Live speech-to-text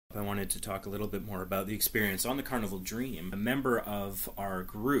I wanted to talk a little bit more about the experience on the Carnival Dream. A member of our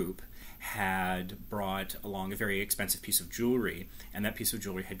group had brought along a very expensive piece of jewelry, and that piece of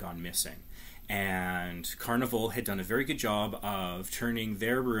jewelry had gone missing. And Carnival had done a very good job of turning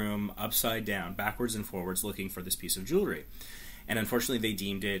their room upside down, backwards and forwards, looking for this piece of jewelry. And unfortunately, they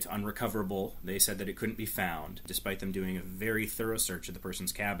deemed it unrecoverable. They said that it couldn't be found, despite them doing a very thorough search of the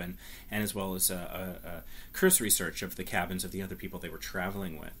person's cabin, and as well as a cursory search of the cabins of the other people they were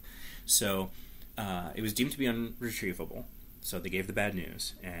traveling with. So it was deemed to be unretrievable. So they gave the bad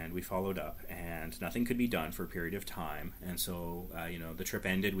news, and we followed up, and nothing could be done for a period of time. And so, the trip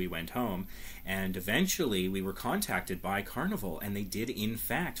ended, we went home, and eventually we were contacted by Carnival, and they did, in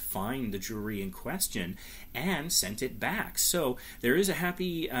fact, find the jewelry in question and sent it back. So there is a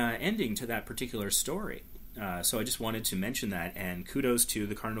happy ending to that particular story. So I just wanted to mention that, and kudos to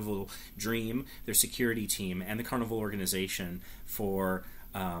the Carnival Dream, their security team, and the Carnival organization for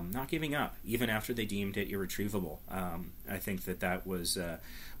not giving up, even after they deemed it irretrievable. I think that was,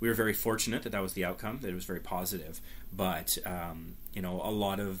 we were very fortunate that was the outcome, that it was very positive. But, a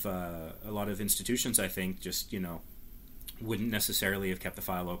lot of institutions, I think, just, wouldn't necessarily have kept the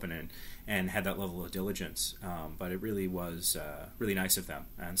file open and had that level of diligence. But it really was really nice of them.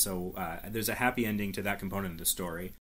 And so there's a happy ending to that component of the story.